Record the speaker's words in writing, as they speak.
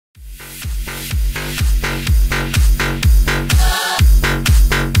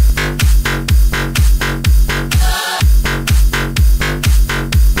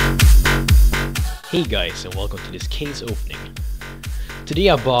Hey guys, and welcome to this case opening. Today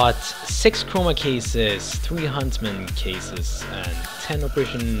I bought 6 Chroma cases, 3 Huntsman cases, and 10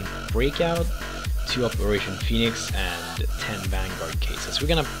 Operation Breakout, 2 Operation Phoenix, and 10 Vanguard cases. We're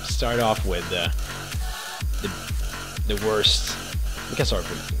gonna start off with the worst. We can start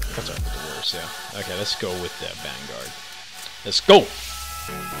with the worst, yeah. Okay, let's go with the Vanguard. Let's go!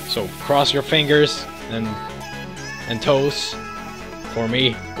 So, cross your fingers and toes for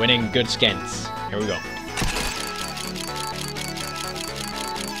me winning good skins. Here we go.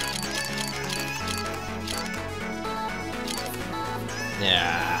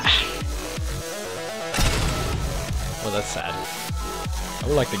 Yeah. Well, that's sad. I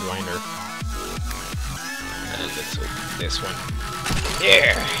would like the grinder. Let's open this one.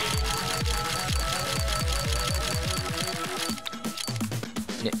 Yeah.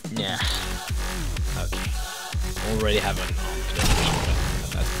 Nah. Okay. Already have an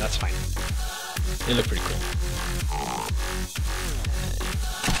but that's fine. They look pretty cool.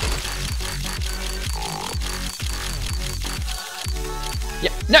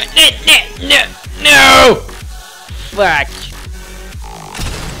 Yeah. No! Fuck.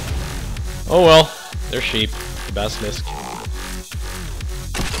 Oh well. They're sheep. The basilisk.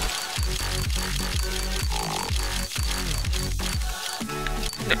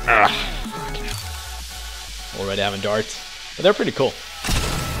 Already having darts. But they're pretty cool.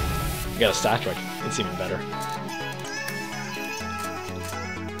 You got a stat trick. It's even better.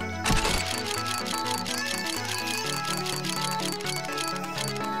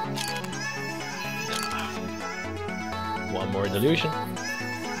 One more delusion.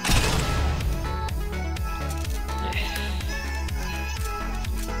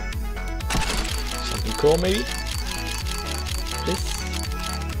 Something cool, maybe? This.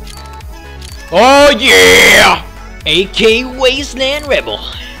 Oh yeah! AK Wasteland Rebel.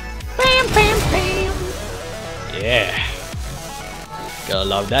 Bam, bam, bam. Yeah. Gotta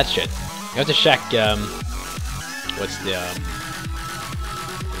love that shit. You have to check what's the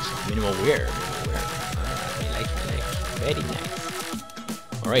minimal wear. I like. Very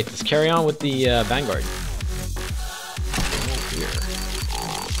nice. Alright, let's carry on with the Vanguard.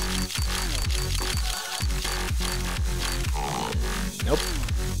 Nope.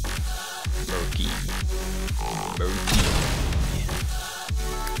 Murky.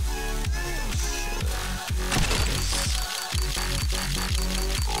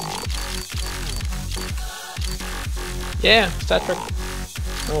 Yeah, stat trick.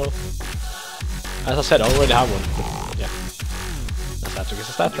 Oh well. As I said, I already have one. But yeah. A stat trick is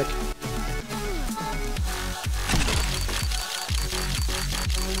a stat trick.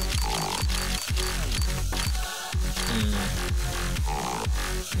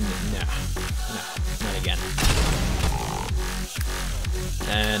 No, not again.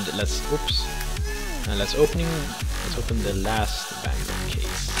 And let's open the last Vanguard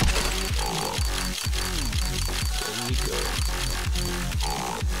case. There we go.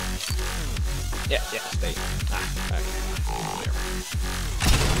 Yeah, stay. Okay.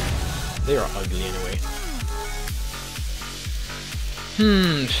 They are ugly anyway.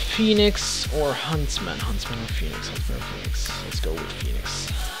 Phoenix or Huntsman? Huntsman or Phoenix? Let's go with Phoenix.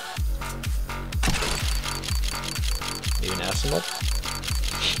 Maybe an Asimov?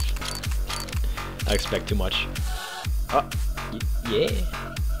 I expect too much. Oh, yeah.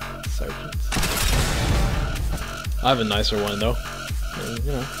 Sergeant. I have a nicer one though.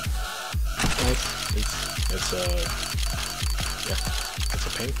 You know. Nice. It's a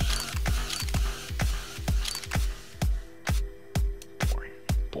pink.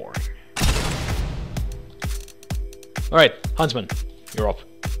 Boring. Alright, Huntsman, you're up.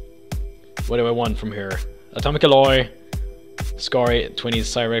 What do I want from here? Atomic Alloy, Scary, 20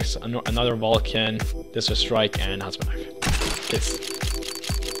 Cyrex, another Vulcan, this is Strike, and Huntsman Knife. Please.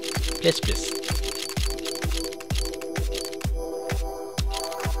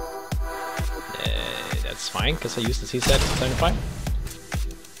 That's fine, because I used the C-set 75.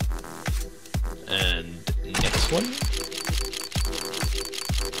 And next one.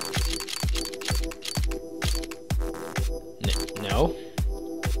 No.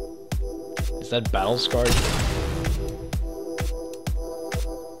 Is that Battle Scarred?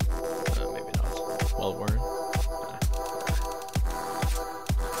 Maybe not. Well worn.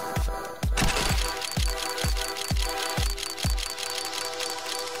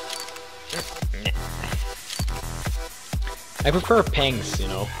 I prefer pinks, you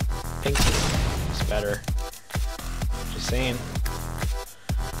know. Pinks is better. Just saying.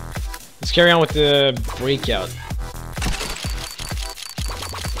 Let's carry on with the Breakout.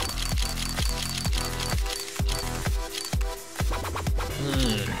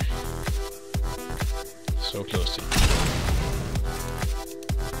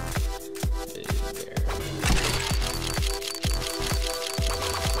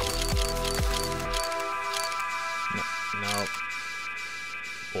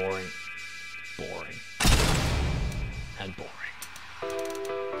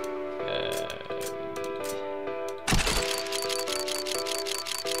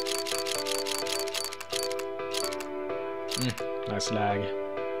 Nice lag.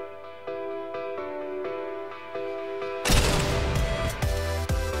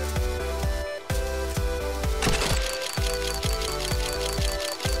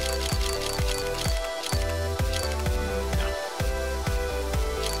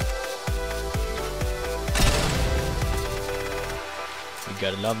 You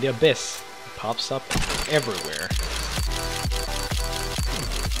gotta love the abyss. It pops up everywhere.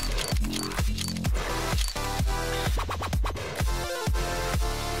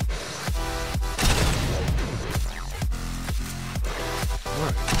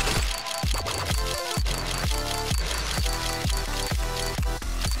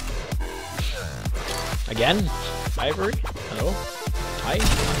 Again? Ivory? Hello? Hi?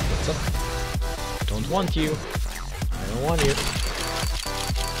 What's up? Don't want you. I don't want you.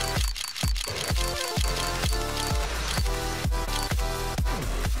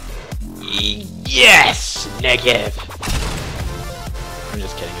 Yes! Negative! I'm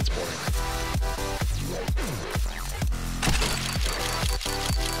just kidding, it's boring.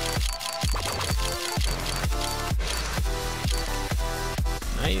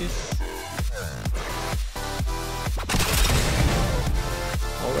 Nice.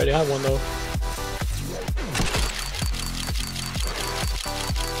 Already have one though.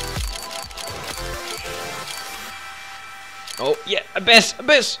 Oh yeah, abyss,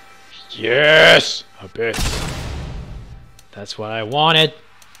 abyss. Yes, abyss. That's what I wanted.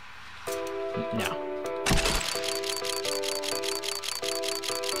 No.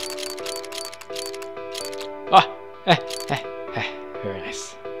 Ah, very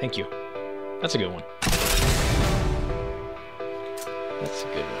nice. Thank you. That's a good one. That's a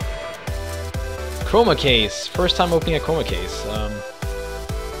good one. Chroma case. First time opening a chroma case.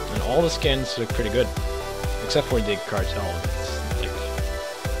 And all the skins look pretty good. Except for the cartel. It's like...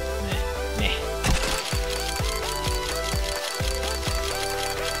 meh.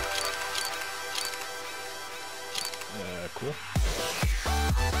 Cool.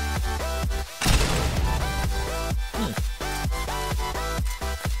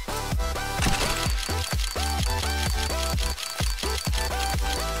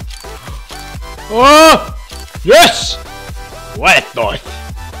 ¡Oh! ¡Yes! ¡Bueno!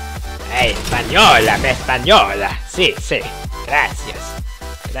 Española, me española. Sí, sí. Gracias.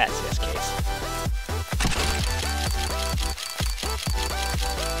 Gracias, Case.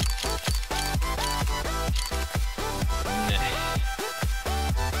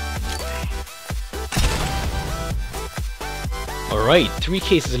 Alright, 3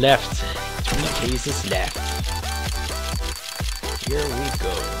 cases left. 3 cases left. Here we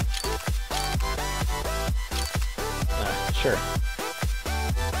go. Sure.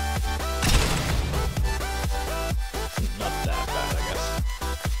 Not that bad, I guess.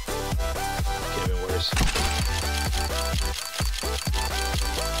 Could have been worse.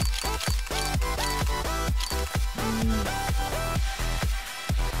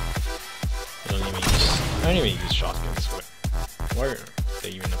 I don't even use shotguns. Why are they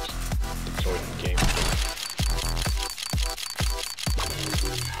even deployed in the game?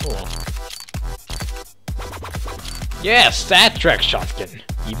 Oh well. Yeah, Stat Trek shotgun.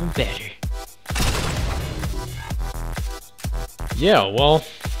 Even better. Yeah, well,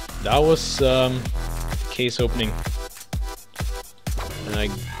 that was case opening. And I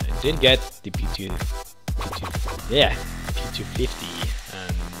did get the P250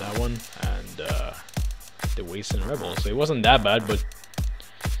 and that one and the Wasteland Rebel. So it wasn't that bad, but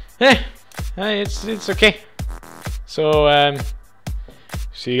it's okay. So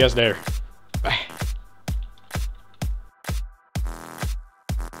see you guys there.